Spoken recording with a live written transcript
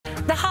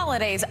The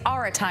holidays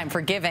are a time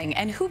for giving,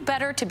 and who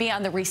better to be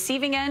on the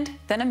receiving end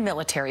than a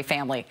military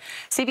family?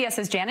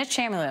 CBS's Janet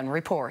Shamlian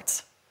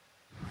reports.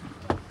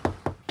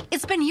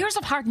 It's been years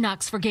of hard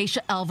knocks for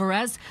Geisha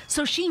Alvarez,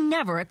 so she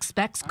never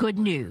expects good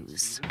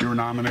news. You were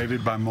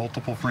nominated by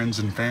multiple friends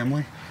and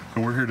family,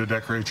 and we're here to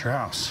decorate your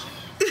house.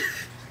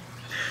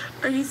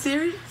 Are you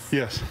serious?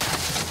 Yes.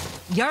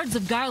 Yards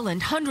of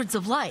garland, hundreds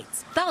of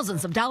lights,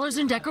 thousands of dollars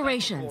in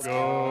decorations.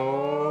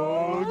 Go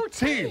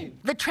team!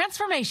 The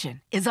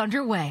transformation is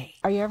underway.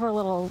 Are you ever a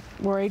little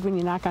worried when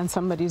you knock on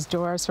somebody's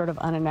door sort of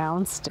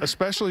unannounced?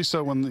 Especially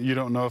so when you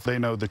don't know if they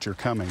know that you're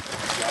coming.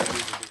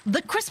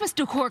 The Christmas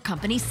Decor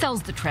company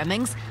sells the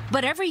trimmings,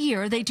 but every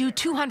year they do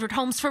 200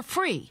 homes for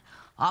free,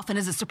 often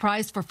as a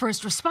surprise for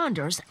first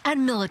responders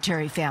and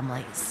military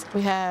families.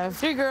 We have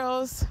 3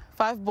 girls,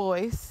 5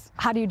 boys.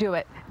 How do you do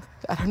it?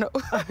 I don't know.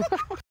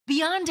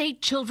 Beyond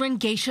 8 children,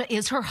 Geisha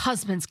is her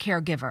husband's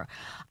caregiver.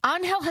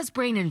 Angel has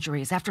brain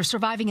injuries after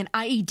surviving an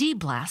IED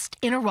blast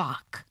in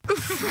Iraq.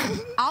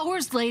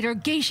 Hours later,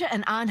 Geisha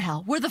and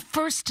Angel were the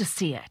first to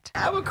see it.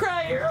 I'm a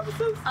crier. I'm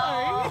so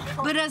sorry.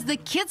 But as the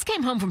kids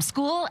came home from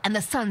school and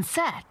the sun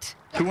set,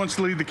 Who wants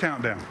to lead the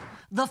countdown?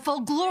 the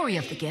full glory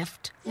of the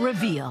gift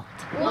revealed.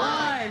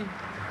 1.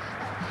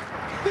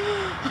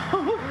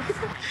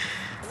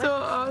 So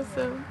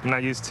awesome. I'm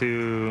not used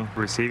to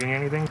receiving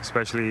anything,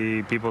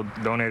 especially people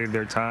donated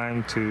their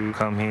time to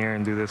come here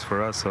and do this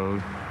for us,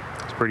 so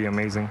it's pretty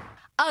amazing.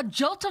 A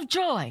jolt of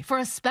joy for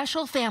a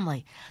special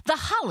family. The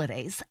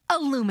holidays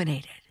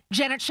illuminated.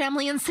 Janet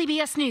Shamlian,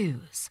 CBS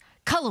News,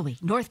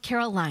 Cullowhee, North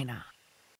Carolina.